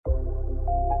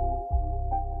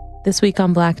This week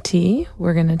on Black Tea,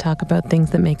 we're going to talk about things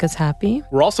that make us happy.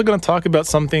 We're also going to talk about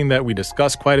something that we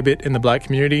discuss quite a bit in the Black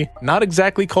community. Not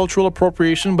exactly cultural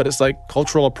appropriation, but it's like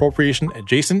cultural appropriation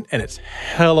adjacent, and it's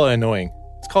hella annoying.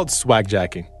 It's called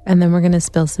swagjacking. And then we're going to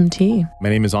spill some tea. My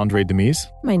name is Andre Demise.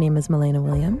 My name is Milena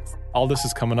Williams. All this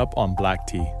is coming up on Black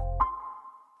Tea.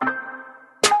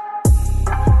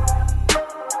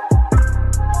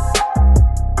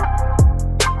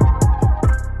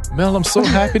 Mel, I'm so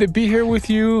happy to be here with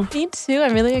you. Me too.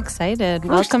 I'm really excited.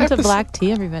 Welcome to Black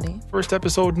Tea, everybody. First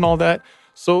episode and all that.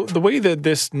 So the way that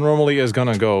this normally is going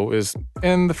to go is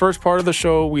in the first part of the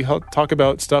show, we talk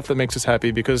about stuff that makes us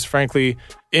happy because frankly,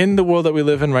 in the world that we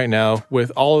live in right now,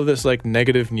 with all of this like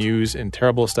negative news and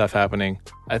terrible stuff happening,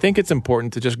 I think it's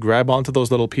important to just grab onto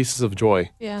those little pieces of joy.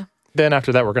 Yeah. Then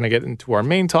after that, we're going to get into our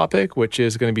main topic, which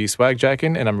is going to be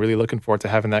swagjacking. And I'm really looking forward to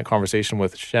having that conversation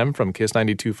with Shem from Kiss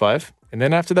 92.5. And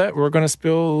then after that, we're going to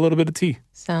spill a little bit of tea.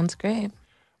 Sounds great.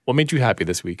 What made you happy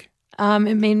this week?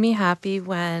 It made me happy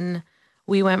when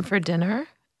we went for dinner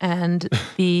and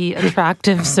the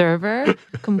attractive server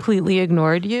completely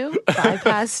ignored you,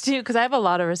 bypassed you. Because I have a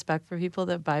lot of respect for people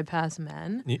that bypass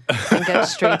men and get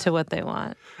straight to what they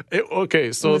want.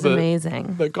 Okay, so it was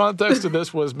amazing. The context of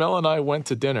this was Mel and I went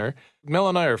to dinner. Mel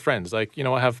and I are friends. Like, you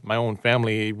know, I have my own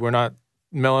family.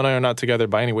 Mel and I are not together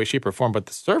by any way, shape, or form. But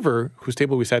the server whose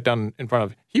table we sat down in front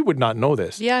of, he would not know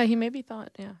this. Yeah, he maybe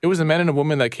thought, yeah. It was a man and a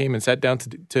woman that came and sat down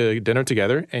to dinner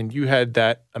together. And you had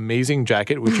that amazing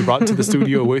jacket, which you brought to the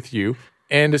studio with you.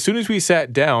 And as soon as we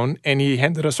sat down and he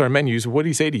handed us our menus, what did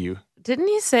he say to you? Didn't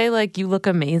he say, like, you look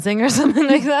amazing or something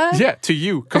like that? Yeah, to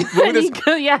you.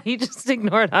 He just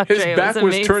ignored Andre. His back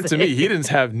was turned to me. He didn't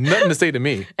have nothing to say to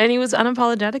me. And he was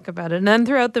unapologetic about it. And then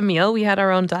throughout the meal, we had our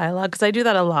own dialogue. Because I do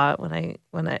that a lot when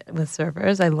I with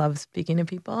servers. I love speaking to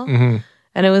people. Mm-hmm.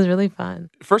 And it was really fun.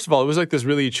 First of all, it was like this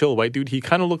really chill white dude. He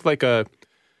kind of looked like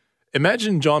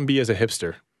imagine John B. as a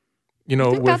hipster. You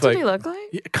know, think that's what he looked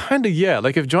like? Kind of, yeah.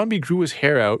 Like if John B. grew his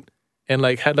hair out and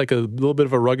like had like a little bit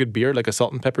of a rugged beard, like a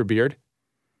salt and pepper beard,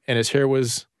 and his hair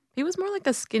was... He was more like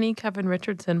a skinny Kevin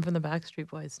Richardson from the Backstreet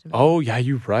Boys to me. Oh, yeah,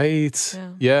 you're right.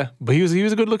 Yeah. But he was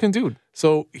a good looking dude.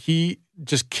 So he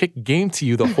just kicked game to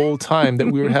you the whole time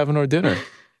that we were having our dinner.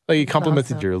 Like he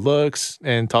complimented your looks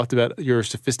and talked about your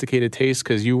sophisticated taste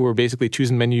because you were basically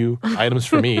choosing menu items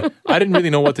for me. I didn't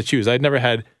really know what to choose. I'd never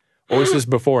had oysters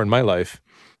before in my life.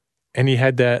 And he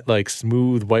had that like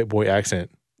smooth white boy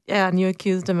accent. Yeah, and you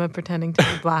accused him of pretending to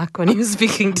be black when he was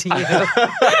speaking to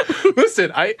you.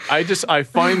 Listen, I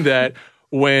find that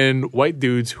when white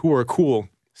dudes who are cool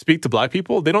speak to black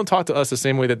people, they don't talk to us the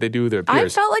same way that they do their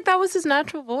peers. I felt like that was his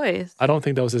natural voice. I don't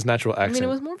think that was his natural accent. I mean,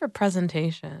 it was more of a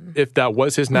presentation. If that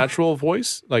was his natural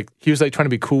voice, like he was like trying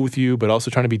to be cool with you, but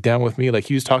also trying to be down with me. Like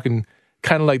he was talking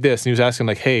kind of like this, and he was asking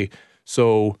like, "Hey,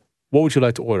 so what would you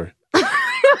like to order?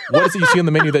 What is it you see on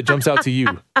the menu that jumps out to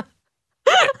you?"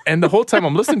 And the whole time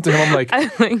I'm listening to him, I'm like,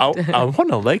 I want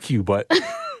to like you, but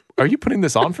are you putting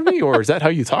this on for me, or is that how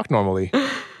you talk normally?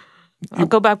 I'll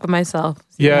go back with myself.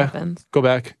 See what happens. Go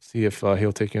back. See if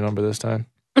he'll take your number this time.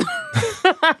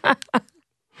 I'm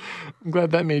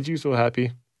glad that made you so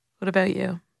happy. What about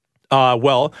you?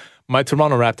 Well, my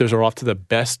Toronto Raptors are off to the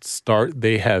best start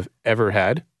they have ever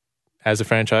had as a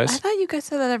franchise. I thought you guys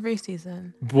said that every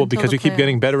season. Well, because we keep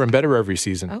getting better and better every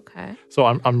season. Okay. So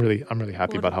I'm really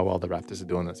happy about how well the Raptors are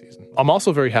doing this season. I'm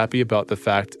also very happy about the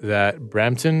fact that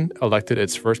Brampton elected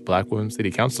its first black woman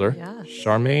city councillor,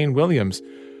 Charmaine Williams.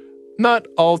 Not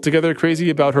altogether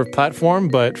crazy about her platform,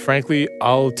 but frankly,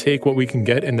 I'll take what we can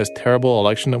get in this terrible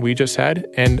election that we just had.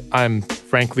 And I'm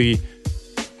frankly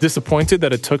disappointed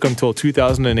that it took until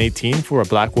 2018 for a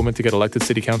black woman to get elected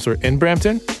city councillor in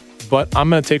Brampton. But I'm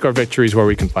going to take our victories where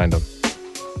we can find them.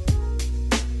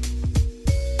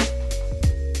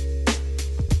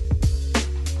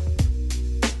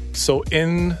 So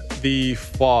in the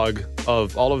fog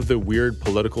of all of the weird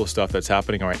political stuff that's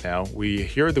happening right now, we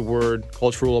hear the word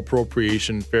cultural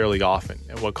appropriation fairly often.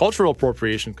 And what cultural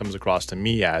appropriation comes across to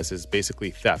me as is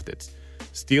basically theft. It's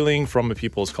stealing from a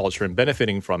people's culture and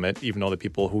benefiting from it, even though the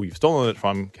people who you've stolen it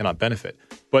from cannot benefit.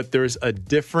 But there's a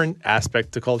different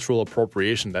aspect to cultural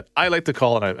appropriation that I like to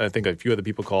call, and I think a few other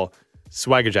people call,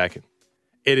 swaggerjacking.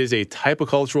 It is a type of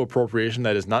cultural appropriation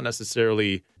that is not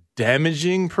necessarily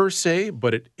damaging per se,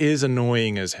 but it is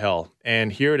annoying as hell.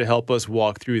 And here to help us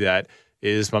walk through that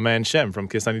is my man Shem from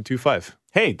Kiss 92.5.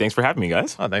 Hey, thanks for having me,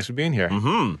 guys. Oh, thanks for being here.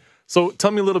 Mm-hmm. So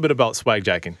tell me a little bit about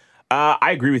swagjacking.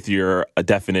 I agree with your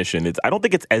definition. I don't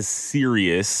think it's as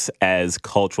serious as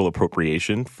cultural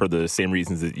appropriation for the same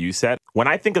reasons that you said. When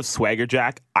I think of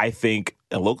swaggerjack, I think,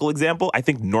 a local example, I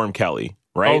think Norm Kelly.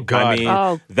 right? Oh, God. I mean,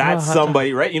 Oh, that's God.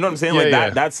 somebody, right? You know what I'm saying? Yeah, Like yeah.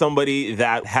 that's somebody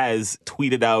that has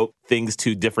tweeted out things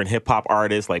to different hip hop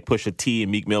artists like Pusha T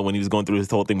and Meek Mill when he was going through his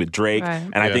whole thing with Drake. Right.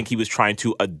 And I Yeah. think he was trying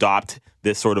to adopt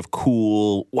this sort of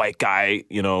cool white guy,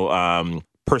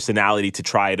 personality to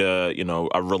try to,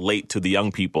 relate to the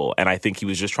young people. And I think he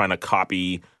was just trying to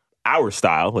copy our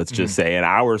style, let's just say, and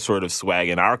our sort of swag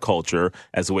and our culture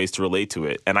as ways to relate to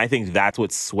it. And I think that's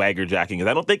what swagger jacking is.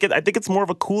 I think it's more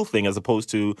of a cool thing as opposed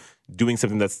to doing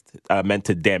something that's meant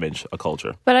to damage a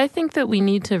culture. But I think that we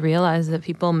need to realize that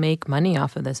people make money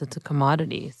off of this. It's a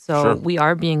commodity. So Sure. we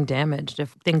are being damaged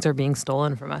if things are being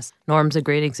stolen from us. Norm's a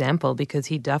great example because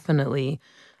he definitely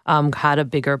had a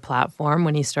bigger platform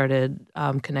when he started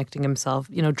connecting himself.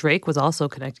 Drake was also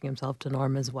connecting himself to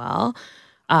Norm as well.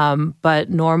 But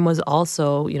Norm was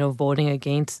also, voting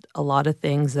against a lot of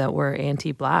things that were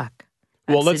anti-Black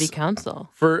at city council.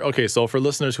 So for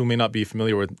listeners who may not be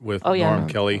familiar with Oh, yeah, Norm Norm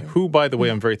Kelly, Kelly. who, by the way,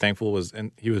 I'm very thankful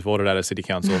he was voted out of city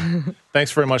council.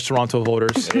 Thanks very much, Toronto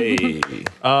voters. Hey.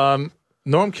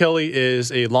 Norm Kelly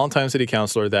is a longtime city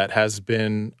councilor that has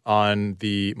been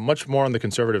much more on the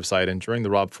conservative side. And during the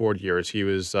Rob Ford years, he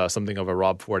was something of a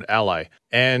Rob Ford ally.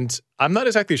 And I'm not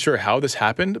exactly sure how this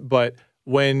happened, but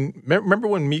remember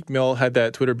when Meek Mill had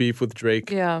that Twitter beef with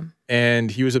Drake? Yeah. And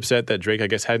he was upset that Drake, I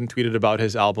guess, hadn't tweeted about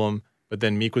his album, but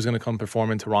then Meek was going to come perform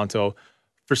in Toronto.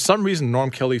 For some reason, Norm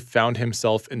Kelly found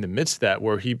himself in the midst of that,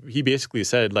 where he basically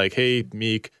said, like, hey,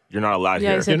 Meek, You're not allowed Yeah,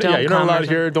 he here. said, you're not come allowed or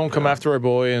here. Don't come after our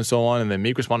boy, and so on. And then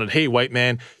Meek responded, "Hey, white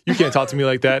man, you can't talk to me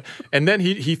like that." And then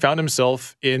he found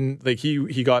himself in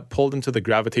he got pulled into the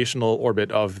gravitational orbit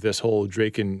of this whole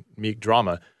Drake and Meek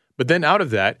drama. But then out of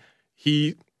that,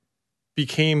 he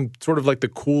became sort of like the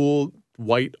cool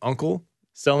white uncle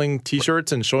selling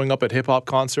T-shirts and showing up at hip hop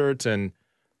concerts. And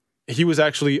he was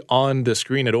actually on the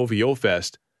screen at OVO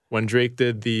Fest when Drake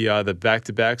did the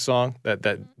back-to-back song that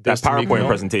That Dusty Meek PowerPoint Mill.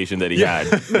 presentation that he had.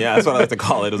 Yeah, that's what I like to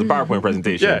call it. It was a PowerPoint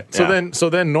presentation. Yeah. So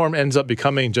then Norm ends up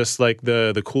becoming just like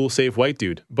the cool, safe white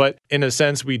dude. But in a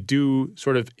sense, we do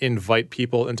sort of invite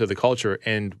people into the culture,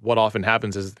 and what often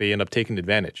happens is they end up taking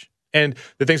advantage. And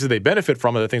the things that they benefit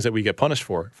from are the things that we get punished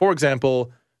for. For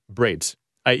example, braids,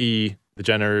 i.e., the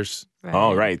Jenners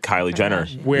Oh, right. Kylie Jenner.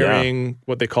 wearing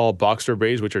what they call boxer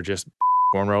braids, which are just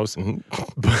cornrows.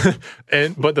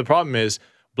 But the problem is,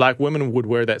 Black women would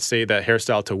wear that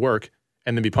hairstyle to work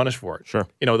and then be punished for it. Sure.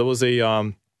 There was a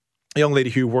young lady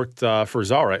who worked for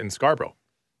Zara in Scarborough,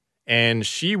 and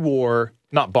she wore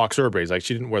not boxer braids, like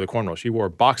she didn't wear the cornrows. She wore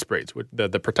box braids, with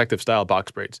the protective style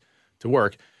box braids to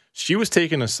work. She was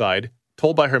taken aside,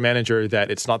 told by her manager that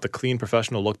it's not the clean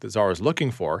professional look that Zara is looking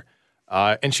for,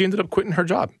 and she ended up quitting her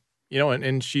job.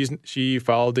 And she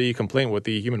filed a complaint with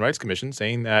the Human Rights Commission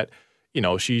saying that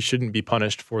she shouldn't be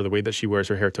punished for the way that she wears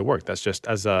her hair to work. That's just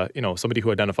as somebody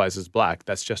who identifies as Black.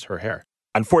 That's just her hair.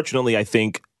 Unfortunately, I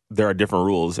think there are different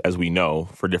rules, as we know,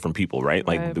 for different people, right?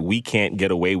 Like Right. we can't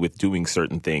get away with doing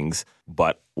certain things,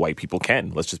 but white people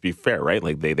can. Let's just be fair, right?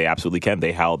 Like they absolutely can.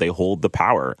 They hold the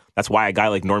power. That's why a guy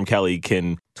like Norm Kelly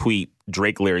can tweet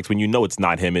Drake lyrics when it's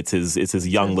not him. It's his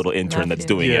young little intern that's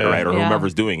nephew. doing it, Yeah. right? Or Yeah.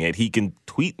 whomever's doing it. He can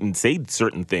tweet and say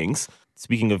certain things.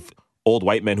 Speaking of old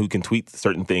white men who can tweet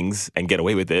certain things and get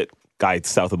away with it, guy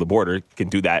south of the border can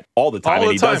do that all the time,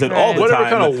 and he does it all the Whatever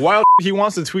time. kind of wild he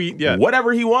wants to tweet, yeah.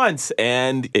 Whatever he wants.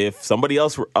 And if somebody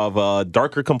else of a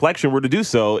darker complexion were to do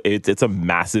so, it's a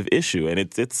massive issue, and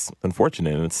it's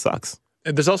unfortunate, and it sucks.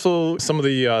 And there's also some of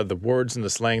the words and the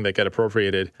slang that get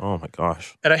appropriated. Oh my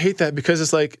gosh. And I hate that because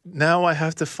it's like now I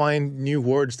have to find new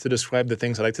words to describe the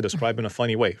things I like to describe in a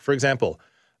funny way. For example,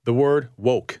 the word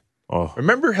woke. Oh.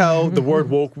 Remember how the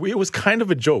word woke, it was kind of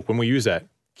a joke when we use that.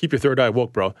 Keep your third eye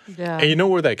woke, bro. Yeah. And you know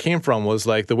where that came from was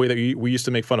like the way that we used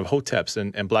to make fun of Hoteps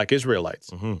and Black Israelites.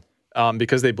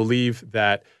 Because they believe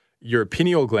that your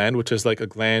pineal gland, which is like a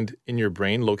gland in your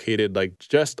brain located like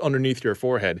just underneath your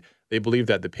forehead, they believe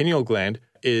that the pineal gland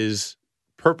is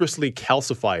purposely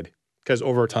calcified because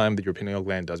over time that your pineal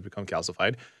gland does become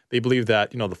calcified. They believe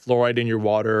that, the fluoride in your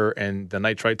water and the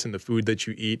nitrites in the food that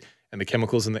you eat and the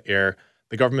chemicals in the air,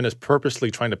 the government is purposely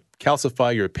trying to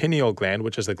calcify your pineal gland,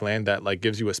 which is a gland that like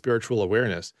gives you a spiritual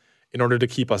awareness in order to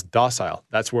keep us docile.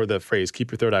 That's where the phrase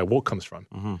 "keep your third eye woke" comes from.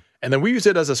 And then we use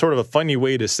it as a sort of a funny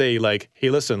way to say like, hey,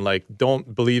 listen, like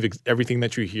don't believe everything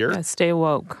that you hear. Yeah, stay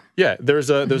woke. Yeah, there's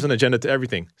an agenda to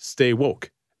everything. Stay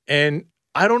woke. And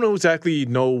I don't exactly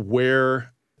know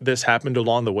where this happened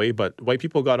along the way, but white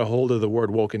people got a hold of the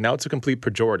word woke, and now it's a complete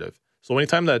pejorative. So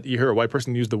anytime that you hear a white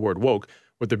person use the word woke,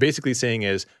 what they're basically saying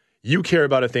is, you care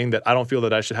about a thing that I don't feel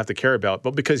that I should have to care about,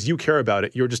 but because you care about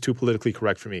it, you're just too politically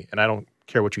correct for me, and I don't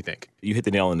care what you think. You hit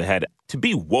the nail on the head. To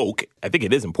be woke, I think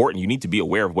it is important. You need to be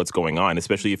aware of what's going on,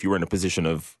 especially if you were in a position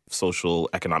of social,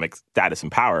 economic status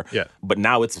and power. Yeah. But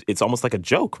now it's almost like a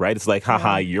joke, right? It's like,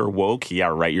 haha, you're woke. Yeah,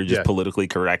 right. You're just politically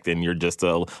correct and you're just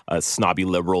a snobby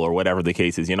liberal or whatever the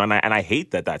case is. You know, and I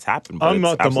hate that that's happened. But I'm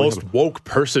not the most woke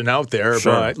person out there,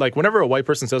 Sure. but like whenever a white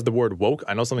person says the word woke,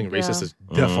 I know something racist is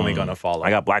definitely going to follow. I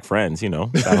got black friends, you know,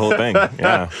 that whole thing.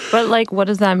 Yeah. But like, what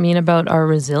does that mean about our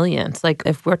resilience? Like,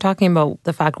 if we're talking about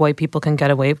the fact white people can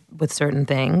get away with certain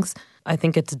things, I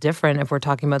think it's different if we're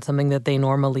talking about something that they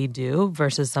normally do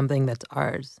versus something that's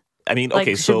ours. I mean, Like,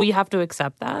 okay, should so we have to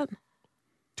accept that?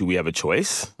 do we have a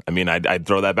choice? I mean, I'd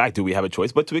throw that back. Do we have a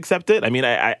choice but to accept it? I mean,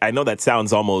 I know that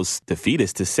sounds almost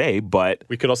defeatist to say, but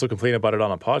We could also complain about it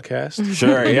on a podcast.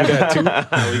 sure, yeah,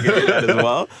 we can do that as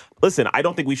well. Listen, I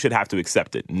don't think we should have to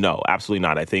accept it. No, absolutely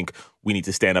not. I think we need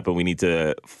to stand up and we need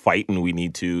to fight and we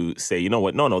need to say, you know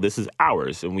what? No, this is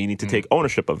ours, and we need to take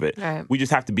ownership of it. Right. We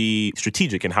just have to be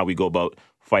strategic in how we go about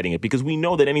fighting it, because we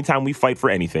know that anytime we fight for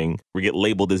anything, we get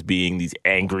labeled as being these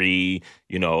angry,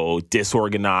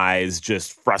 disorganized,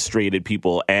 just frustrated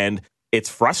people. And it's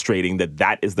frustrating that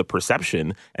that is the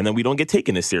perception, and then we don't get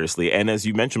taken as seriously. And as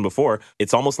you mentioned before,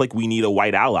 it's almost like we need a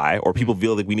white ally, or people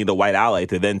feel like we need a white ally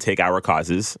to then take our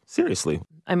causes seriously.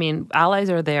 I mean, allies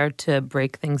are there to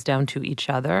break things down to each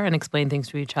other and explain things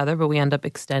to each other, but we end up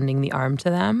extending the arm to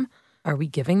them. Are we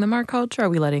giving them our culture? Are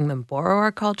we letting them borrow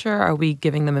our culture? Are we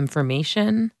giving them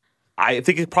information? I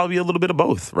think it's probably a little bit of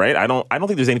both, right? I don't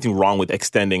think there's anything wrong with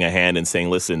extending a hand and saying,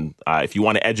 listen, if you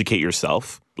want to educate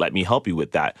yourself, let me help you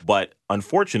with that. But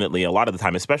unfortunately, a lot of the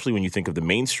time, especially when you think of the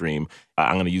mainstream,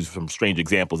 I'm going to use some strange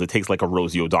examples. It takes like a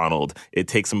Rosie O'Donnell. It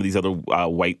takes some of these other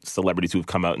white celebrities who have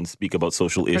come out and speak about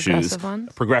social issues.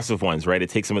 Progressive ones, right? It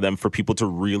takes some of them for people to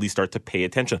really start to pay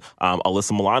attention.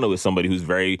 Alyssa Milano is somebody who's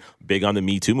very big on the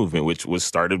Me Too movement, which was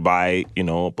started by,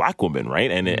 a black woman, right?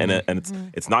 And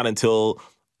it's not until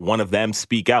one of them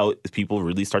speak out as people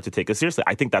really start to take us seriously.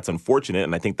 I think that's unfortunate,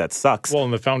 and I think that sucks. Well,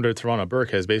 and the founder, Tarana Burke,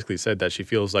 has basically said that she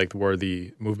feels like where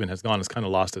the movement has gone has kind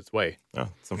of lost its way. Yeah,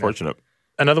 it's unfortunate.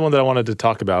 Yeah. Another one that I wanted to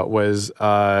talk about was,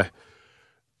 okay,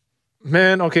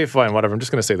 fine, whatever. I'm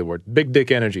just going to say the word, big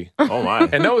dick energy. Oh, my.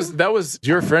 And that was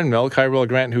your friend, Mel, Kyrell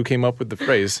Grant, who came up with the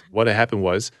phrase. What had happened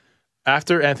was,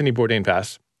 after Anthony Bourdain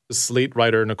passed, the Slate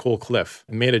writer Nicole Cliff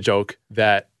made a joke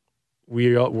that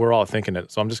we're all thinking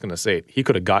it, so I'm just going to say it. He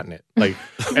could have gotten it.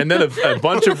 And then a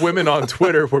bunch of women on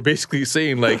Twitter were basically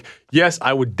saying, yes,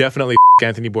 I would definitely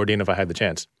Anthony Bourdain if I had the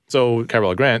chance. So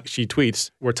Kyrell Grant, she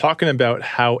tweets, we're talking about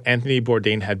how Anthony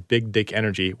Bourdain had big dick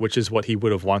energy, which is what he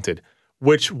would have wanted,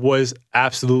 which was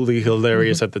absolutely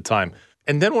hilarious at the time.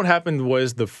 And then what happened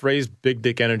was the phrase big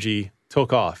dick energy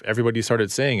took off. Everybody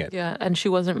started saying it. Yeah, and she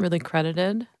wasn't really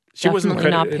credited. She wasn't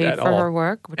credited not paid at for all. her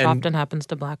work, which And often happens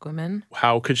to black women.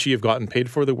 how could she have gotten paid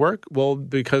for the work? Well,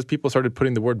 because people started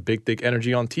putting the word big dick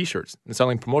energy on t-shirts and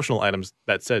selling promotional items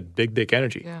that said big dick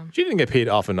energy. Yeah. She didn't get paid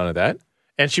off of none of that.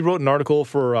 And she wrote an article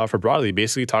for Broadly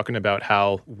basically talking about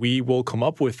how we will come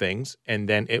up with things and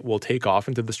then it will take off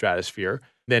into the stratosphere.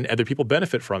 Then other people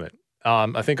benefit from it.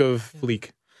 I think of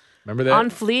Fleek. Remember that? On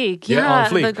Fleek. Yeah, On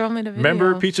Fleek. the girl made a video.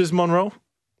 Remember Peaches Monroe?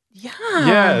 Yeah.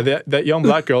 Yeah, that young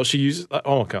black girl, she used...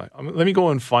 Oh, okay. Let me go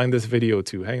and find this video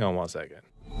too. Hang on one second.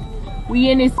 We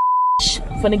in this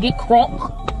finna get crunk.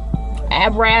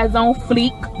 Eyebrows on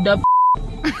fleek.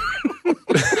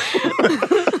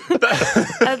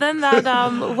 And then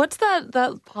that, what's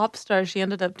that pop star? She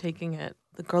ended up taking it.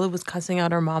 The girl who was cussing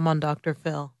out her mom on Dr.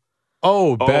 Phil.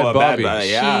 Oh, Bad Bobby.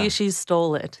 Yeah. She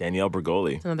stole it. Danielle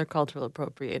Bergoli. It's another cultural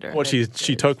appropriator. What she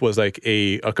took was like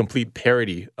a complete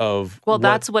parody of. Well,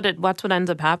 that's what ends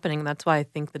up happening. That's why I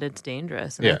think that it's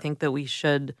dangerous, and I think that we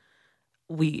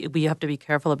have to be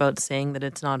careful about saying that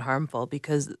it's not harmful,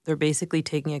 because they're basically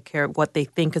taking what they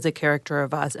think is a character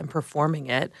of us and performing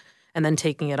it, and then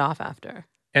taking it off after.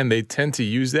 And they tend to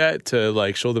use that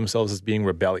to show themselves as being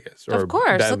rebellious or of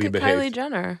course, badly look at behaved. Kylie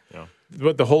Jenner. Yeah.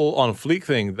 But the whole On Fleek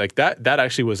thing, that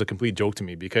actually was a complete joke to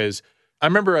me, because I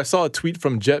remember I saw a tweet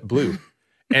from JetBlue,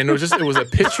 and it was a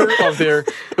picture of it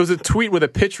was a tweet with a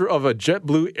picture of a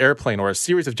JetBlue airplane or a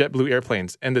series of JetBlue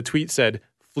airplanes, and the tweet said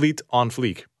 "Fleet on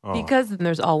Fleek." Oh. Because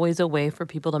there's always a way for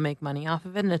people to make money off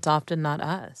of it, and it's often not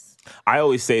us. I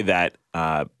always say that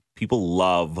people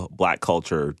love black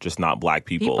culture, just not black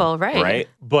people. Right?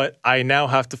 But I now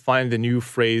have to find the new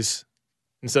phrase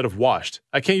instead of washed.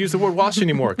 I can't use the word washed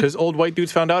anymore because old white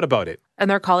dudes found out about it. And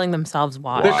they're calling themselves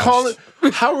washed. They're calling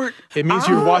it means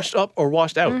you're washed up or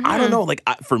washed out. I don't know.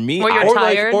 For me, Or you're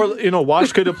tired.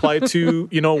 Wash could apply to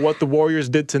what the Warriors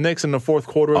did to Knicks in the fourth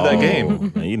quarter of that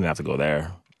game. You didn't have to go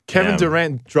there. Kevin Damn.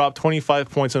 Durant dropped 25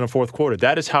 points in the fourth quarter.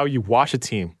 That is how you wash a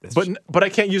team. But I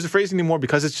can't use the phrase anymore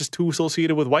because it's just too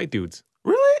associated with white dudes.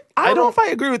 Really? I don't know if I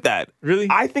agree with that. Really?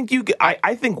 I think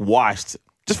I think washed,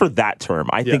 just for that term,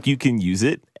 I think you can use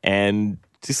it and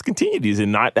just continue to use it,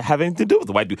 not have anything to do with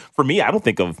the white dude. For me, I don't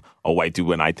think of a white dude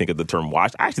when I think of the term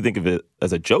washed. I actually think of it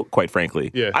as a joke, quite frankly.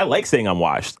 Yeah. I like saying I'm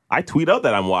washed. I tweet out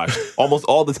that I'm washed almost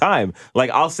all the time. Like,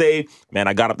 I'll say, man,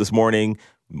 I got up this morning,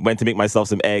 went to make myself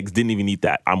some eggs, didn't even eat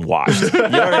that. I'm washed. You know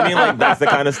what I mean? Like, that's the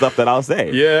kind of stuff that I'll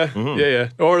say. Yeah.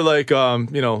 Or like,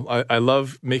 I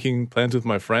love making plans with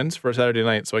my friends for a Saturday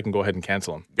night so I can go ahead and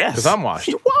cancel them. Yes. Because I'm washed.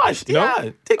 You're washed. You know? Yeah.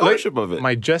 Take ownership of it.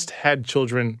 My just had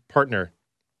children partner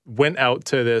went out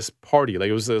to this party. Like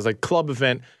it was like club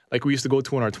event like we used to go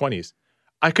to in our 20s.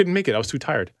 I couldn't make it. I was too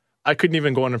tired. I couldn't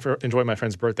even go and enjoy my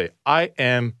friend's birthday. I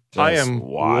am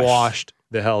washed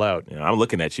the hell out. Yeah, I'm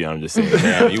looking at you. I'm just saying,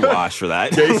 damn, you washed for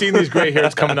that. Yeah, you seen these gray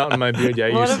hairs coming out in my beard?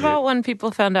 Yeah, What see about it. when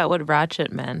people found out what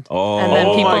ratchet meant? Oh, and then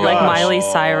people my like gosh. Miley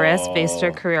Cyrus based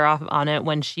her career off on it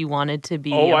when she wanted to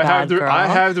be a I bad girl.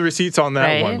 have the receipts on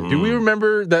that Right? one. Do we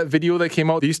remember that video that came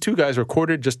out? These two guys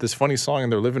recorded just this funny song in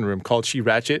their living room called She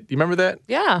Ratchet. Do you remember that?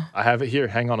 Yeah. I have it here.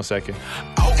 Hang on a second.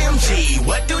 OMG,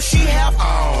 what do she have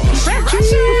on? She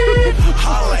ratchet.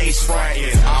 Her lace front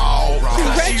is all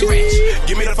wrong. She rich.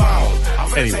 Give me the phone. I'm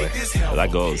finna Anyway. take this hell.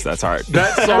 That goes. That's hard.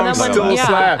 That And song then when, still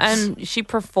slaps. and she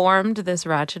performed this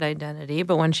ratchet identity,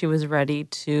 but when she was ready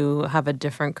to have a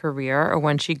different career or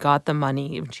when she got the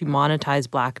money, she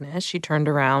monetized blackness, she turned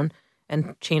around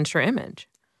and changed her image.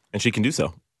 And she can do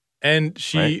so. And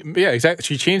exactly.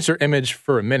 She changed her image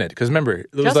for a minute. Because remember, it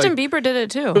was Justin like, Bieber did it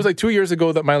too. it was like 2 years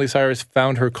ago that Miley Cyrus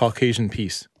found her Caucasian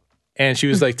piece. And she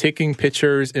was like taking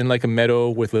pictures in like a meadow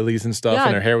with lilies and stuff, Yeah.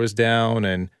 and her hair was down,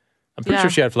 and I'm pretty Yeah. sure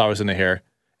she had flowers in her hair.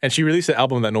 And she released an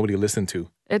album that nobody listened to.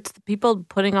 It's people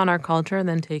putting on our culture and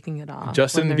then taking it off.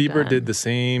 Justin when they're Bieber done. did the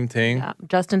same thing. Yeah.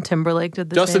 Justin Timberlake did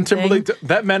the Justin same Timberlake, thing.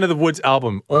 that Man of the Woods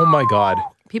album. Oh my God!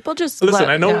 People just Listen, let-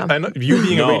 I know yeah. you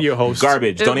being No, a radio host,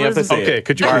 garbage. It Don't even have to was- say it. Okay,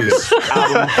 could you please?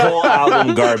 Whole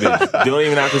album garbage. Don't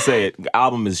even have to say it.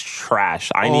 Album is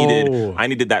trash. I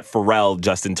needed that Pharrell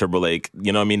Justin Timberlake.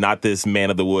 You know what I mean? Not this Man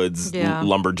of the Woods Yeah.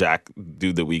 lumberjack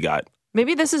dude that we got.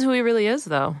 Maybe this is who he really is,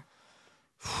 though.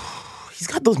 He's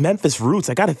got those Memphis roots.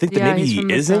 I got to think that Yeah, maybe he's he from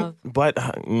the isn't. South. But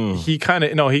He kind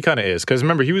of is, because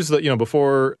remember he was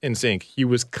before NSYNC he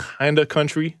was kind of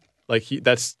country. Like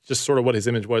that's just sort of what his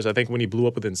image was. I think when he blew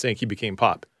up with NSYNC he became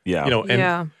pop. Yeah. And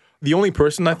Yeah. the only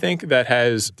person I think that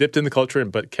has dipped in the culture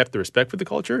but kept the respect for the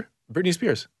culture, Britney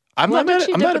Spears. I'm When not did mad.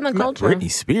 she I'm dip not in the mad- culture?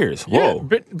 Britney Spears. Yeah, Whoa.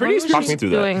 Britney was Spears. Talk me through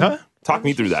that. doing? Huh? Talk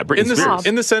me through that. Britney In the Spears.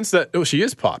 in the sense that she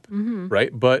is pop, right?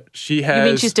 But she has You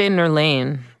mean she stayed in her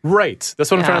lane? right. That's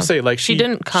what I'm Yeah. trying to say. Like She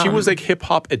didn't She was come. like hip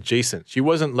hop adjacent. She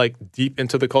wasn't like deep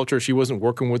into the culture. She wasn't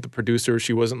working with the producers.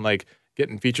 She wasn't like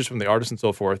getting features from the artists and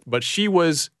so forth. But she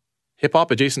was hip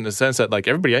hop adjacent in the sense that like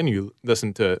everybody I knew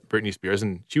listened to Britney Spears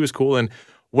and she was cool. And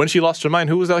when she lost her mind,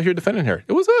 who was out here defending her?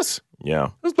 It was us. Yeah.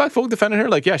 It was black folk defending her.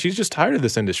 Like, yeah, she's just tired of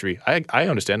this industry. I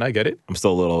understand. I get it. I'm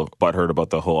still a little butthurt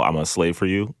about the whole "I'm a slave for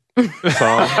you"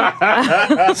 song.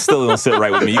 Still don't sit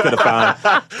right with me. You could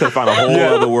have found a whole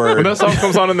other When word. that song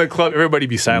comes on in the club, everybody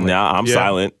be silent. Nah, I'm Yeah.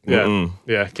 silent. Yeah. Mm-mm.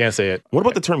 Yeah, can't say it. What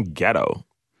about the term ghetto?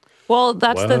 Well,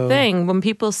 that's the Well- thing. When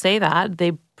people say that,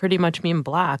 they pretty much mean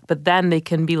black, but then they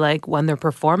can be like, when they're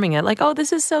performing it, like, oh,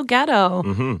 this is so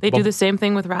ghetto. They do the same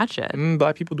thing with ratchet.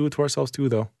 Black people do it to ourselves too,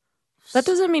 though. That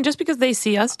doesn't mean just because they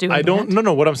see us doing I don't. it.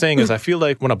 No. What I'm saying is, I feel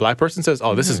like when a black person says,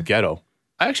 "Oh, this is ghetto,"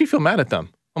 I actually feel mad at them.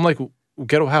 I'm like,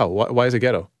 "Ghetto how? Why is it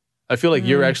ghetto?" I feel like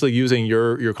you're actually using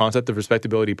your concept of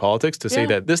respectability politics to say Yeah.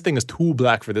 that this thing is too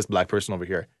black for this black person over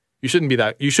here. You shouldn't be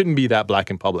that. You shouldn't be that black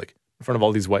in public in front of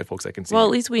all these white folks I can see. Well,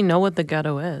 at least we know what the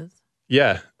ghetto is.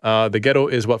 Yeah, the ghetto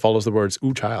is what follows the words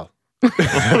 "ooh, child."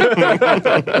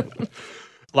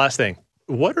 Last thing,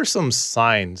 what are some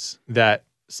signs that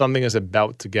something is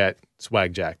about to get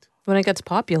swag jacked? When it gets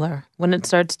popular, when it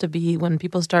starts to be, when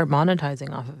people start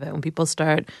monetizing off of it, when people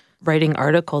start writing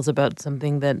articles about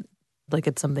something that, like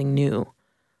it's something new,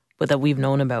 but that we've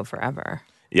known about forever.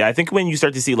 Yeah, I think when you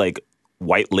start to see like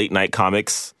white late night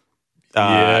comics,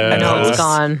 Yeah. and No, it's hosts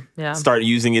gone. Yeah. start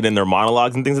using it in their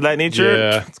monologues and things of that nature,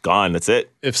 Yeah. it's gone. That's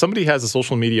it. If somebody has a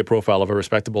social media profile of a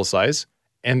respectable size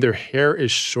and their hair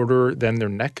is shorter than their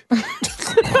neck,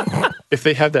 if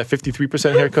they have that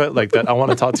 53% haircut, like that I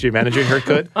want to talk to your manager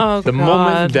haircut, Oh, the God.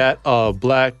 moment that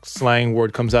black slang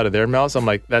word comes out of their mouths, I'm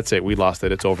like, that's it. We lost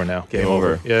it. It's over now. Game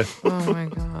over. Yeah. Oh my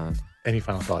God. Any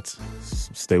final thoughts?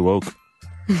 Stay woke.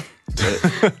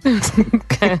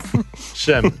 Okay.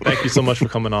 Shem, thank you so much for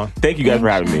coming on. Thank you guys for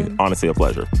having me. Honestly, a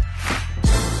pleasure.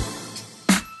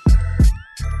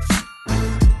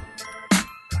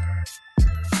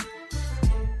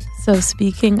 So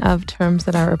speaking of terms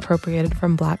that are appropriated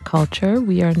from Black culture,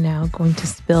 we are now going to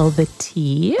spill the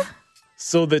tea.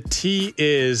 So the tea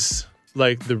is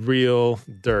like the real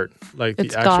dirt, like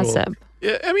It's the actual gossip.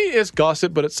 Yeah, I mean, it's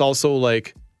gossip, but it's also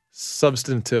like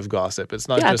substantive gossip. It's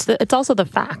not Yeah, just it's also the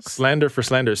facts. slander for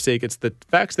slander's sake. It's the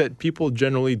facts that people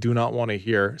generally do not want to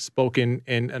hear spoken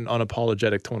in an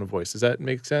unapologetic tone of voice. Does that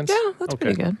make sense? Yeah, that's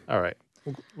pretty good. All right.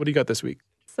 What do you got this week?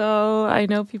 So I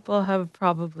know people have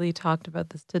probably talked about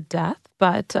this to death,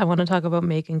 but I want to talk about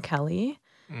Megyn Kelly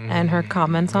and her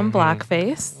comments on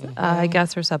blackface. I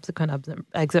guess her subsequent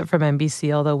exit from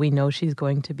NBC, although we know she's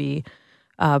going to be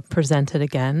presented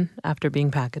again after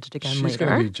being packaged again She's later.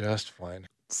 going to be just fine.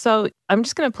 So I'm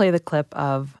just going to play the clip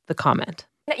of the comment.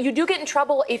 You do get in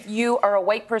trouble if you are a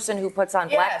white person who puts on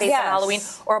blackface on Halloween,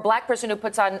 or a black person who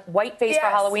puts on whiteface for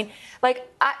Halloween. Like,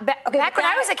 back when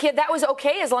I was a kid, that was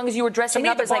okay as long as you were dressing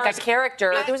up as like a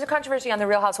character. There was a controversy on The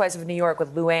Real Housewives of New York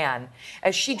with Luann,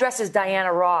 as she dressed as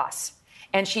Diana Ross,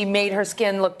 and she made her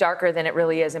skin look darker than it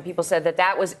really is, and people said that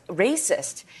that was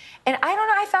racist. And I don't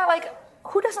know, I thought, like,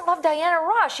 who doesn't love Diana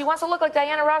Ross? She wants to look like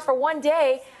Diana Ross for one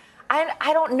day.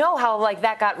 I don't know how, like,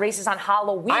 that got racist on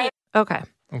Halloween. Okay.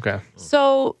 Okay.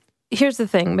 So here's the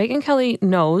thing. Megyn Kelly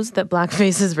knows that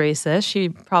blackface is racist. She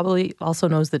probably also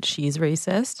knows that she's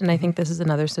racist. And I think this is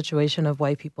another situation of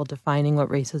white people defining what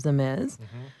racism is.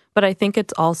 But I think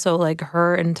it's also like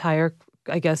her entire,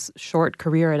 I guess, short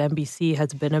career at NBC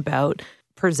has been about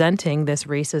presenting this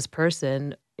racist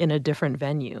person in a different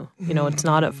venue. You know, it's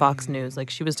not at Fox News. Like,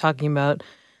 she was talking about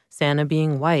Santa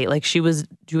being white. Like, she was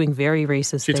doing very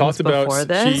racist She things talked about before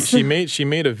this. she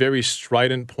made a very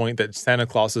strident point that Santa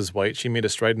Claus is white. She made a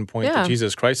strident point Yeah. that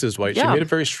Jesus Christ is white. She Yeah. made a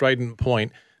very strident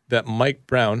point that Mike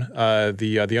Brown,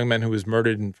 the young man who was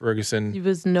murdered in Ferguson, He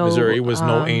was no, Missouri, was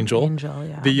no angel.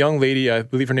 Yeah. The young lady, I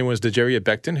believe her name was Dejaria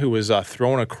Becton, who was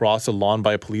thrown across a lawn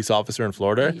by a police officer in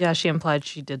Florida. Yeah, she implied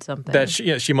she did something. That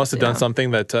she must have done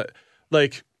something that,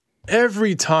 like,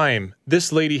 every time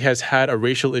this lady has had a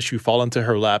racial issue fall into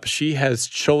her lap, she has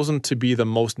chosen to be the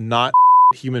most not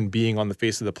human being on the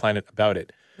face of the planet about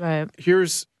it. Right.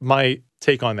 Here's my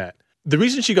take on that. The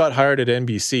reason she got hired at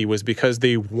NBC was because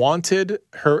they wanted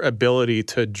her ability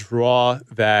to draw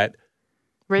that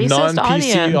Racist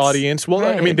non-PC audience. Well,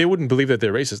 I Right. mean, they wouldn't believe that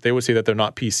they're racist. They would say that they're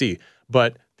not PC.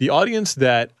 But the audience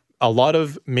that a lot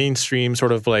of mainstream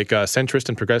sort of like centrist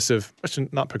and progressive,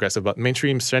 not progressive, but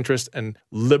mainstream centrist and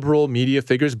liberal media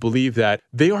figures believe that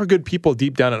they are good people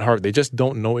deep down at heart. They just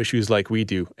don't know issues like we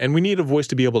do. And we need a voice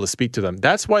to be able to speak to them.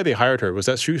 That's why they hired her, was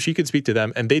that she could speak to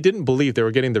them. And they didn't believe they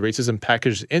were getting the racism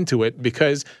packaged into it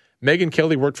because Megyn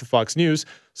Kelly worked for Fox News.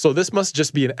 So this must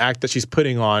just be an act that she's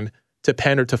putting on to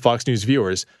pander to Fox News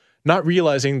viewers, not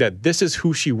realizing that this is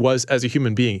who she was as a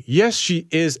human being. Yes, she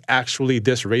is actually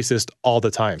this racist all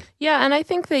the time. Yeah, and I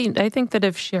think that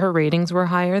if her ratings were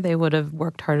higher, they would have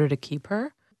worked harder to keep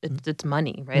her. It's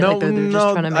money, right? No, like they're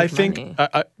just trying to make I think,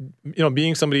 money.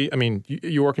 being somebody, I mean,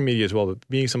 you work in media as well, but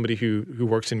being somebody who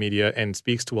works in media and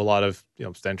speaks to a lot of,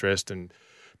 centrist and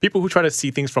people who try to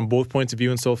see things from both points of view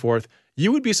and so forth,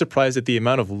 you would be surprised at the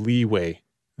amount of leeway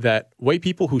that white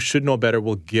people who should know better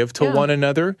will give to one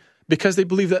another. Because they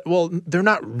believe that, well, they're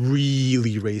not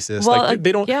really racist. Well, like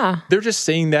they don't. yeah. They're just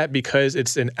saying that because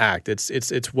it's an act.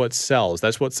 It's what sells.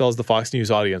 That's what sells the Fox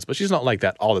News audience. But she's not like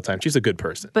that all the time. She's a good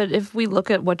person. But if we look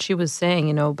at what she was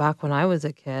saying, back when I was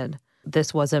a kid,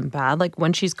 this wasn't bad. Like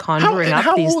when she's conjuring up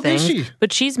how these old things. is she?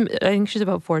 But I think she's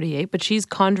about 48. But she's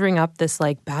conjuring up this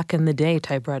like back in the day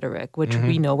type rhetoric, which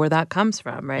we know where that comes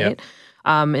from, right?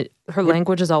 Yep. Her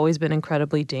language has always been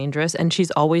incredibly dangerous, and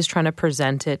she's always trying to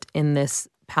present it in this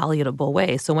palatable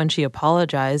way. So when she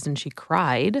apologized and she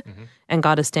cried and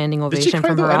got a standing ovation cry,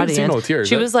 from though? her I didn't see audience, no tears.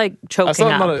 she was like choking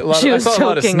up. I saw a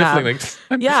lot of sniffling.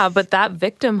 Yeah, but that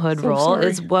victimhood role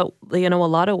is what, a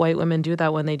lot of white women do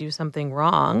that when they do something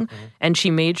wrong. And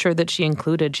she made sure that she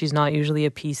included, she's not usually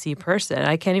a PC person.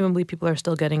 I can't even believe people are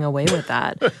still getting away with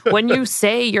that. When you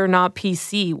say you're not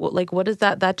PC, what is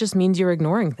that? That just means you're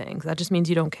ignoring things. That just means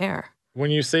you don't care. When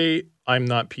you say I'm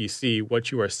not PC,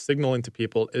 what you are signaling to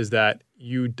people is that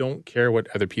you don't care what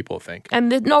other people think. And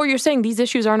no, you're saying these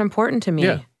issues aren't important to me.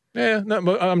 Yeah. No,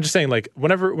 but I'm just saying, like,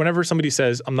 whenever somebody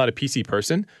says I'm not a PC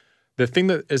person, the thing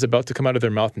that is about to come out of their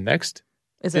mouth next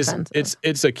is offensive.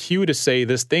 It's a cue to say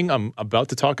this thing I'm about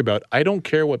to talk about. I don't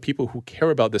care what people who care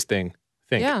about this thing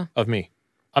think of me.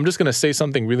 I'm just going to say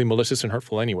something really malicious and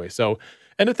hurtful anyway. So,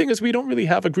 and the thing is, we don't really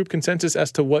have a group consensus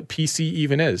as to what PC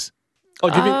even is.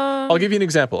 I'll give you an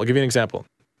example.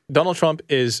 Donald Trump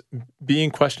is being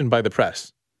questioned by the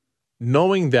press,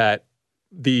 knowing that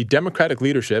the Democratic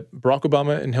leadership, Barack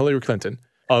Obama and Hillary Clinton,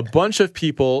 a bunch of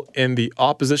people in the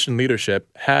opposition leadership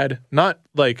had not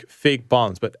like fake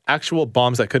bombs, but actual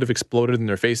bombs that could have exploded in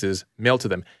their faces mailed to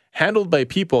them, handled by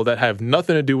people that have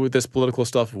nothing to do with this political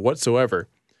stuff whatsoever.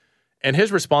 And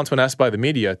his response when asked by the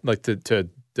media, like to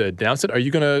denounce it, are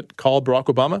you going to call Barack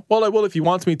Obama? Well, I will if he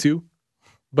wants me to,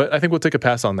 but I think we'll take a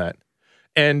pass on that.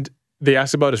 And they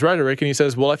asked about his rhetoric, and he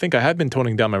says, well, I think I have been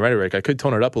toning down my rhetoric. I could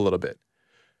tone it up a little bit.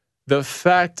 The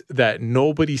fact that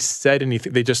nobody said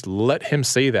anything, they just let him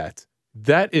say that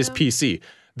is PC.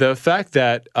 The fact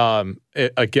that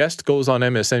a guest goes on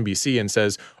MSNBC and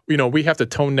says, we have to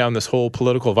tone down this whole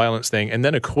political violence thing, and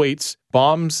then equates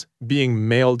bombs being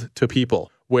mailed to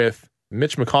people with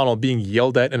Mitch McConnell being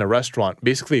yelled at in a restaurant,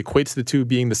 basically equates the two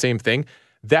being the same thing.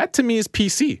 That to me is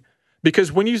PC.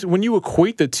 Because when you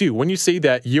equate the two, when you say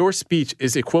that your speech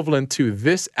is equivalent to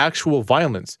this actual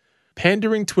violence,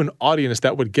 pandering to an audience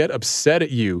that would get upset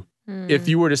at you if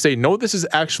you were to say, no, this is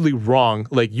actually wrong.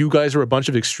 Like, you guys are a bunch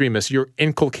of extremists. You're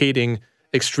inculcating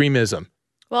extremism.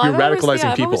 Well, You're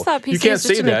radicalizing people. I've always thought PC you can't is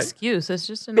just say an that. Excuse. It's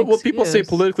just an excuse. Well, people say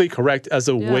politically correct as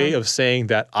a way of saying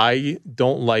that I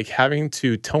don't like having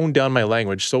to tone down my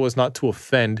language so as not to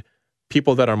offend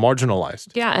people that are marginalized.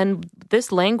 Yeah, and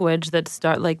this language that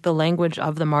like the language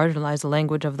of the marginalized, the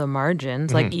language of the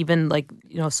margins, like even like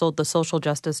the social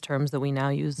justice terms that we now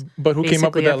use. But who came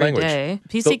up with that language?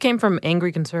 PC came from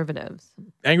angry conservatives.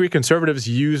 Angry conservatives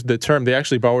used the term. They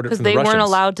actually borrowed it from the Russians. Because they weren't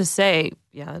allowed to say.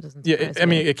 Yeah, it doesn't. Yeah, I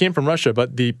mean, it came from Russia,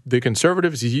 but the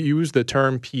conservatives used the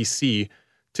term PC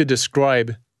to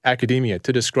describe academia,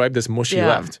 to describe this mushy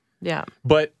left. Yeah,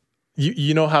 but.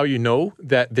 You know how you know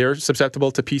that they're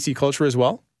susceptible to PC culture as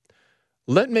well?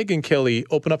 Let Megyn Kelly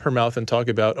open up her mouth and talk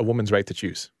about a woman's right to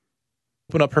choose.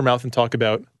 Open up her mouth and talk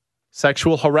about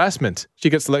sexual harassment. She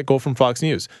gets let go from Fox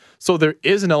News. So there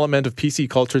is an element of PC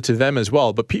culture to them as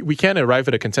well. But we can't arrive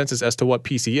at a consensus as to what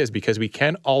PC is because we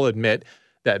can all admit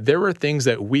that there are things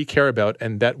that we care about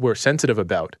and that we're sensitive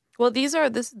about. Well,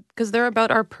 because they're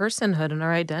about our personhood and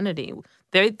our identity.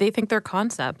 They think they're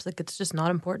concepts. Like, it's just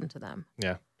not important to them.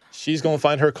 Yeah. She's going to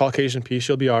find her Caucasian piece.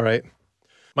 She'll be all right.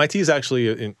 My tea is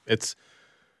actually,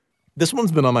 this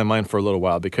one's been on my mind for a little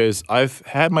while because I've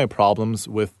had my problems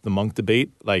with the Munk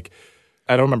debate. Like,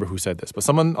 I don't remember who said this, but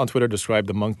someone on Twitter described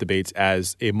the Munk debates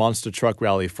as a monster truck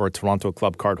rally for Toronto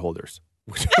Club cardholders,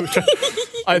 which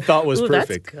I thought was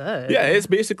perfect. That's good. Yeah, it's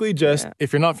basically just,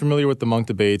 if you're not familiar with the Munk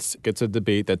debates, it's a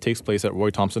debate that takes place at Roy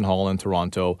Thompson Hall in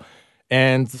Toronto.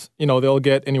 And, they'll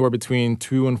get anywhere between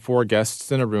 2 and 4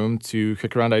 guests in a room to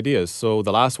kick around ideas. So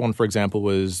the last one, for example,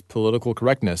 was political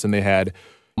correctness. And they had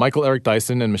Michael Eric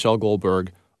Dyson and Michelle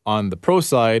Goldberg on the pro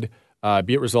side,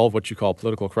 be it resolve what you call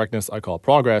political correctness, I call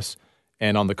progress.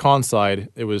 And on the con side,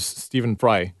 it was Stephen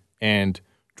Fry and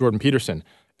Jordan Peterson.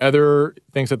 Other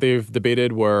things that they've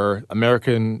debated were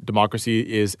American democracy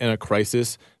is in a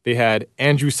crisis. They had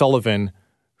Andrew Sullivan,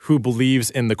 who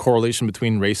believes in the correlation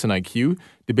between race and IQ,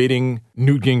 debating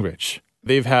Newt Gingrich.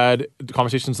 They've had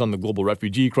conversations on the global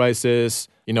refugee crisis,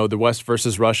 the West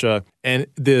versus Russia. And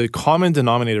the common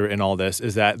denominator in all this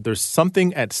is that there's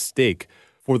something at stake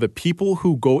for the people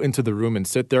who go into the room and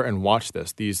sit there and watch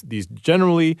this. These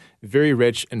generally very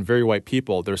rich and very white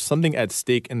people, there's something at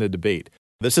stake in the debate.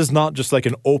 This is not just like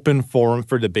an open forum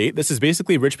for debate. This is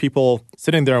basically rich people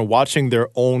sitting there and watching their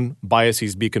own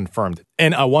biases be confirmed.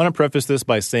 And I want to preface this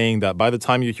by saying that by the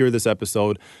time you hear this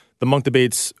episode, the Munk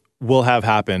debates will have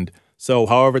happened. So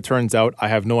however it turns out, I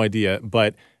have no idea.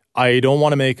 But I don't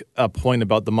want to make a point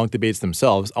about the Munk debates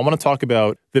themselves. I want to talk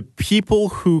about the people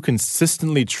who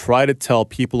consistently try to tell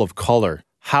people of color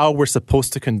how we're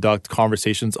supposed to conduct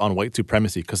conversations on white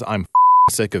supremacy, because I'm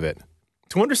sick of it.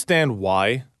 To understand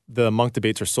why the Munk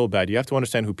debates are so bad, you have to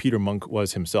understand who Peter Munk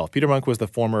was himself. Peter Munk was the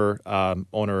former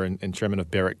owner and chairman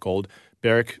of Barrick Gold.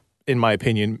 Barrick, in my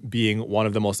opinion, being one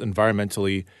of the most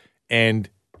environmentally and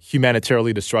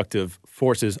humanitarily destructive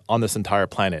forces on this entire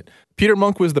planet. Peter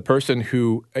Munk was the person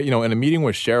who, in a meeting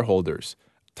with shareholders,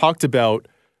 talked about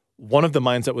one of the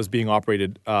mines that was being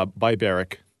operated by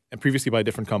Barrick and previously by a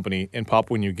different company in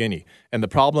Papua New Guinea. And the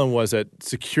problem was that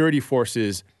security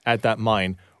forces at that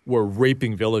mine were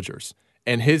raping villagers.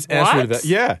 And his answer to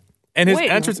that, and his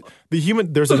answers,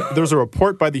 there's a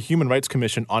report by the Human Rights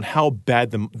Commission on how bad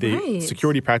the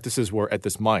security practices were at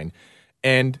this mine,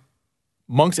 and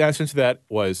Monk's answer to that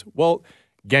was, well,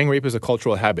 gang rape is a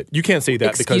cultural habit. You can't say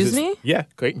that Excuse me?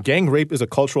 Gang rape is a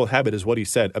cultural habit, is what he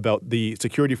said about the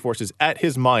security forces at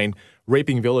his mine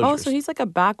raping villagers. Oh, so he's like a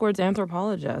backwards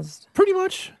anthropologist. Pretty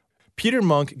much. Peter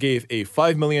Munk gave a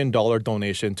 $5 million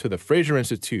donation to the Fraser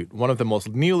Institute, one of the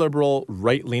most neoliberal,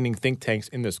 right-leaning think tanks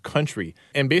in this country,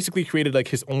 and basically created like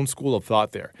his own school of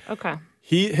thought there. Okay.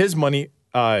 His money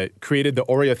created the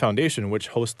Aurea Foundation, which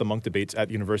hosts the Munk debates at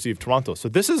the University of Toronto. So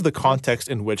this is the context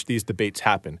in which these debates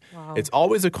happen. Wow. It's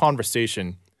always a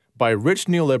conversation by rich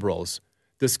neoliberals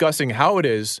discussing how it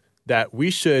is that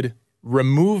we should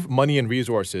remove money and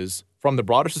resources from the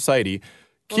broader society,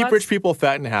 keep rich people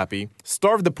fat and happy,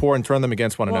 starve the poor, and turn them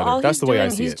against one another. That's the way I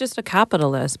see it. He's just a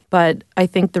capitalist. But I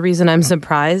think the reason I'm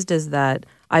surprised is that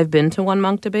I've been to one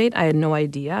Munk debate. I had no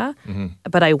idea.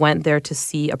 But I went there to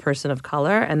see a person of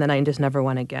color, and then I just never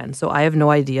went again. So I have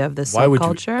no idea of this subculture. Why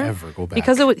would you ever go back?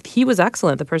 Because he was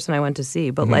excellent, the person I went to see.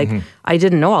 But I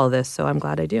didn't know all this, so I'm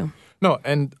glad I do. No,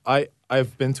 and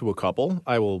I've been to a couple.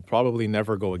 I will probably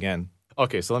never go again.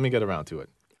 Okay, so let me get around to it.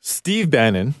 Steve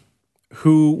Bannon,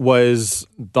 who was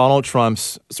Donald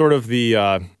Trump's sort of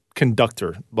the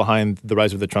conductor behind the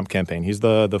rise of the Trump campaign. He's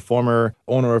the former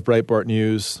owner of Breitbart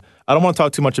News. I don't want to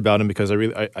talk too much about him because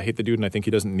I hate the dude and I think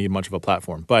he doesn't need much of a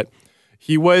platform. But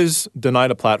he was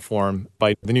denied a platform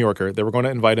by The New Yorker. They were going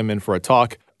to invite him in for a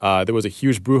talk. There was a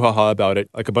huge brouhaha about it.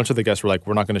 Like a bunch of the guests were like,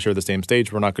 we're not going to share the same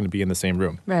stage. We're not going to be in the same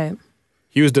room. Right.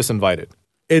 He was disinvited.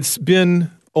 It's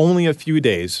been only a few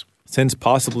days since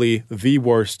possibly the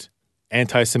worst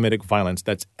anti-Semitic violence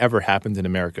that's ever happened in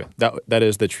America. That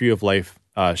is the Tree of Life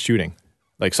shooting.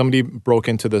 Like somebody broke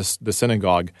into the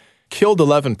synagogue, killed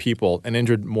 11 people, and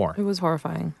injured more. It was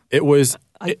horrifying. It was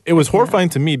horrifying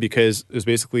to me because it was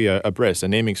basically a bris, a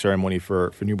naming ceremony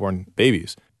for newborn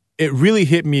babies. It really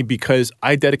hit me because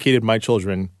I dedicated my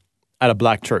children at a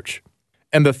black church.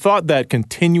 And the thought that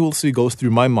continuously goes through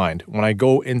my mind when I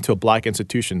go into black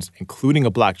institutions, including a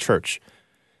black church,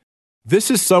 this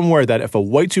is somewhere that if a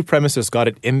white supremacist got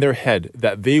it in their head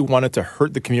that they wanted to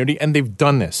hurt the community, and they've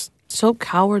done this. So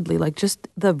cowardly, like just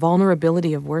the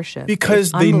vulnerability of worship.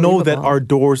 Because they know that our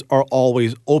doors are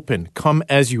always open. Come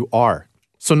as you are.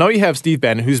 So now you have Steve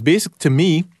Bannon, who's basically, to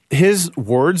me, his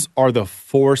words are the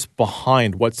force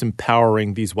behind what's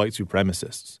empowering these white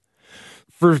supremacists.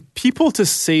 For people to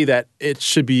say that it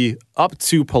should be up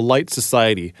to polite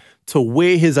society to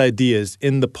weigh his ideas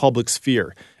in the public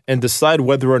sphere and decide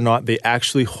whether or not they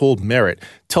actually hold merit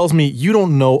tells me you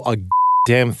don't know a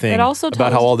damn thing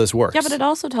about how all this works. Yeah, but it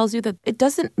also tells you that it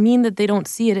doesn't mean that they don't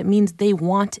see it. It means they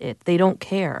want it. They don't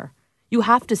care. You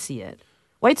have to see it.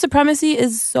 White supremacy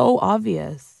is so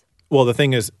obvious. Well, the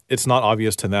thing is, it's not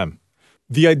obvious to them.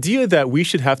 The idea that we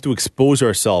should have to expose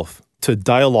ourselves to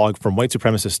dialogue from white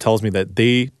supremacists tells me that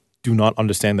they do not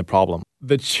understand the problem.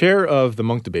 The chair of the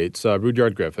Munk debates,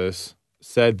 Rudyard Griffiths,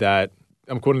 said that,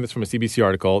 I'm quoting this from a CBC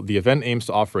article, the event aims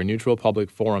to offer a neutral public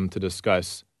forum to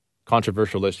discuss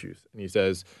controversial issues. And he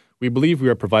says, we believe we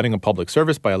are providing a public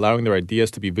service by allowing their ideas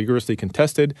to be vigorously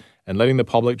contested and letting the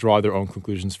public draw their own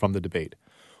conclusions from the debate.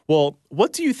 Well,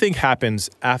 what do you think happens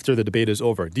after the debate is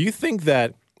over? Do you think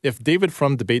that if David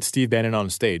Frum debates Steve Bannon on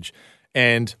stage,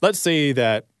 and let's say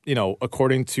that,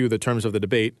 according to the terms of the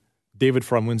debate, David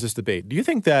Frum wins this debate, do you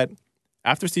think that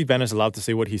after Steve Bannon is allowed to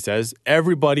say what he says,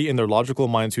 everybody in their logical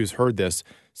minds who's heard this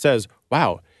says,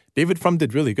 wow, David Frum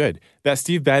did really good. That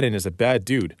Steve Bannon is a bad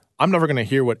dude. I'm never going to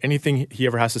hear anything he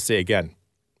ever has to say again.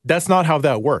 That's not how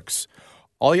that works.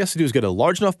 All he has to do is get a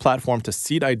large enough platform to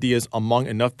seed ideas among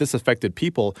enough disaffected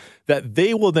people that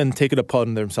they will then take it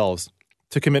upon themselves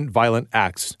to commit violent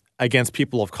acts against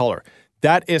people of color.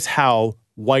 That is how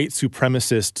white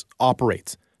supremacists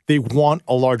operate. They want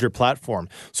a larger platform.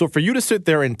 So for you to sit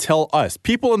there and tell us,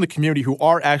 people in the community who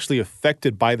are actually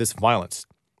affected by this violence,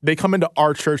 they come into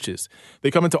our churches. They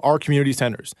come into our community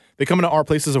centers. They come into our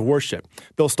places of worship.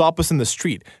 They'll stop us in the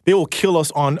street. They will kill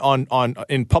us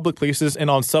in public places and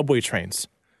on subway trains.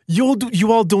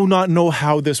 You all do not know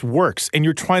how this works, and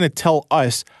you're trying to tell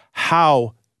us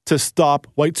how to stop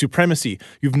white supremacy.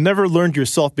 You've never learned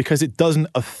yourself because it doesn't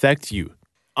affect you.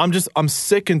 I'm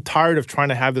sick and tired of trying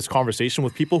to have this conversation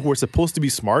with people who are supposed to be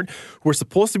smart, who are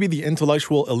supposed to be the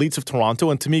intellectual elites of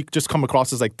Toronto, and to me just come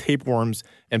across as like tapeworms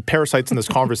and parasites in this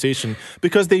conversation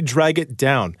because they drag it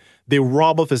down. They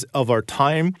rob us of our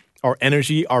time, our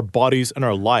energy, our bodies, and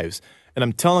our lives. And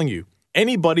I'm telling you,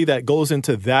 anybody that goes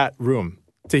into that room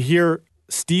to hear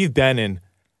Steve Bannon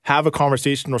have a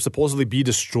conversation or supposedly be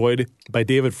destroyed by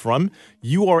David Frum,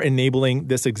 you are enabling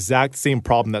this exact same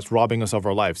problem that's robbing us of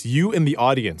our lives. You in the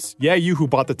audience, you who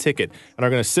bought the ticket and are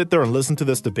going to sit there and listen to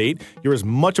this debate, you're as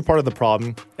much a part of the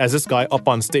problem as this guy up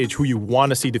on stage who you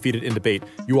want to see defeated in debate.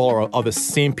 You all are of the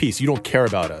same piece. You don't care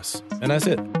about us. And that's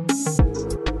it.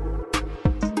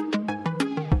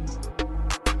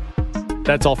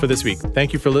 That's all for this week.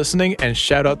 Thank you for listening, and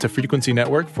shout out to Frequency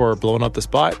Network for blowing up the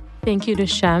spot. Thank you to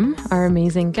Shem, our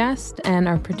amazing guest, and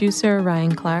our producer,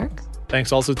 Ryan Clark.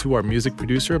 Thanks also to our music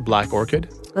producer, Black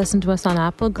Orchid. Listen to us on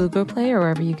Apple, Google Play, or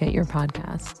wherever you get your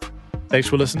podcasts. Thanks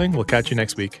for listening. We'll catch you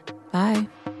next week. Bye.